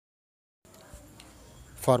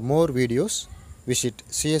For more videos, visit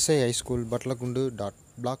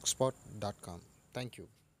csihighschoolbatlagundu.blogspot.com. Thank you.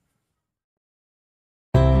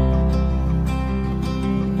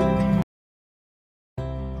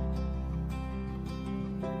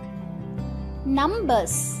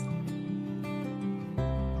 Numbers.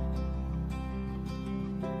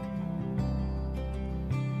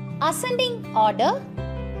 Ascending order,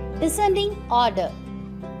 descending order.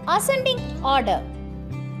 Ascending order.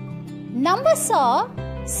 Numbers are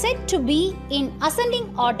said to be in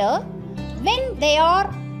ascending order when they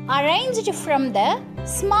are arranged from the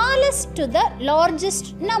smallest to the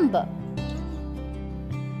largest number.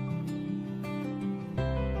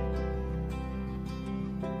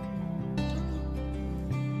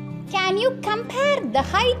 Can you compare the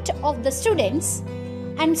height of the students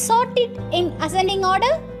and sort it in ascending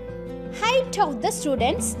order? Height of the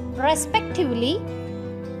students respectively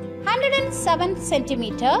 107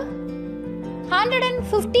 cm,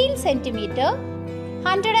 115 cm,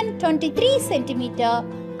 123 cm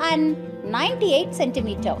and 98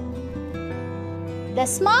 cm. The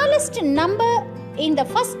smallest number in the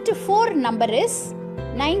first four number is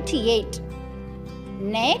 98.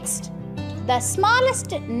 Next, the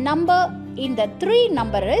smallest number in the three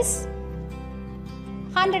number is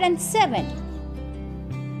 107.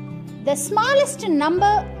 The smallest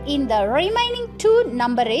number in the remaining two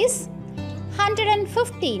number is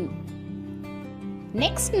 115.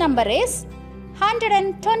 Next number is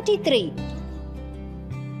 123.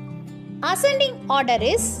 Ascending order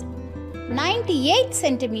is 98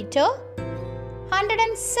 cm,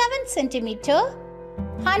 107 cm,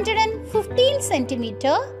 115 cm,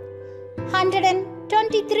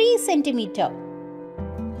 123 cm.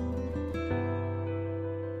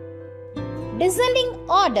 Descending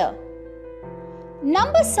order.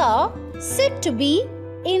 Numbers are said to be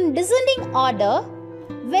in descending order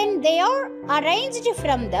when they are arranged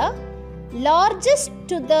from the largest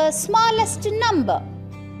to the smallest number.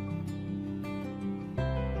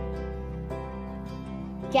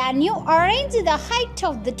 Can you arrange the height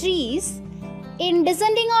of the trees in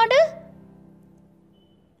descending order?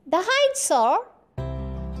 The heights are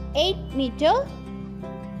 8 meter,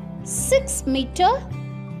 6 meter,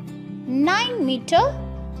 9 meter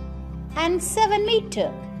and 7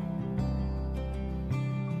 meter.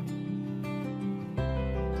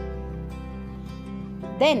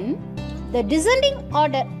 Then the descending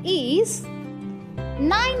order is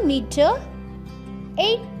 9 meter,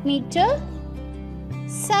 8 meter,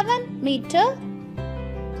 7 meter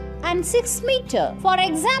and 6 meter. For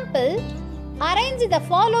example, arrange the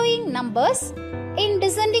following numbers in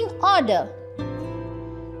descending order.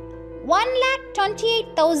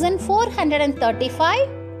 1,28,435,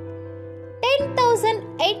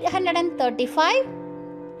 10,835,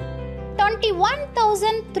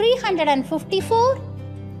 21,354,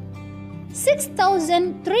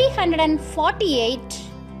 6,348,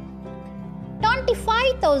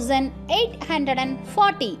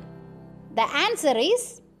 25,840. The answer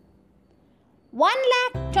is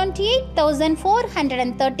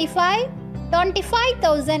 1,28,435,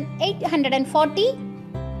 25,840,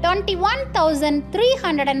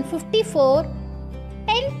 21,354,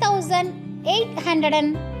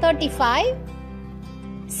 10,835,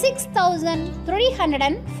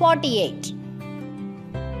 6,348.